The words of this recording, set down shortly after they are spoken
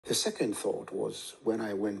The second thought was when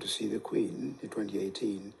I went to see the Queen in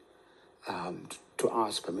 2018 to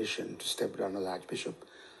ask permission to step down as Archbishop,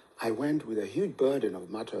 I went with a huge burden of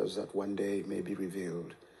matters that one day may be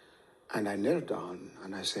revealed. And I knelt down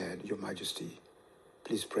and I said, Your Majesty,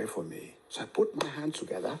 please pray for me. So I put my hands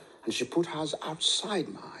together and she put hers outside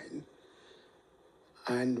mine.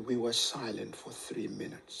 And we were silent for 3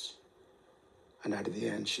 minutes. And at the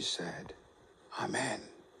end she said, Amen.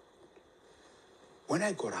 When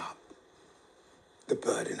I got up, the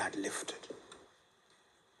burden had lifted.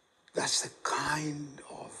 That's the kind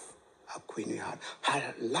of a queen we had.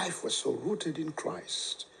 Her life was so rooted in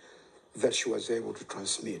Christ that she was able to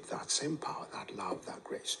transmit that same power, that love, that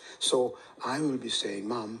grace. So I will be saying,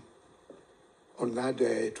 Mom, on that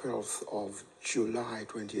day, 12th of July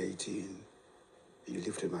 2018, you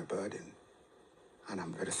lifted my burden, and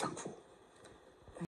I'm very thankful.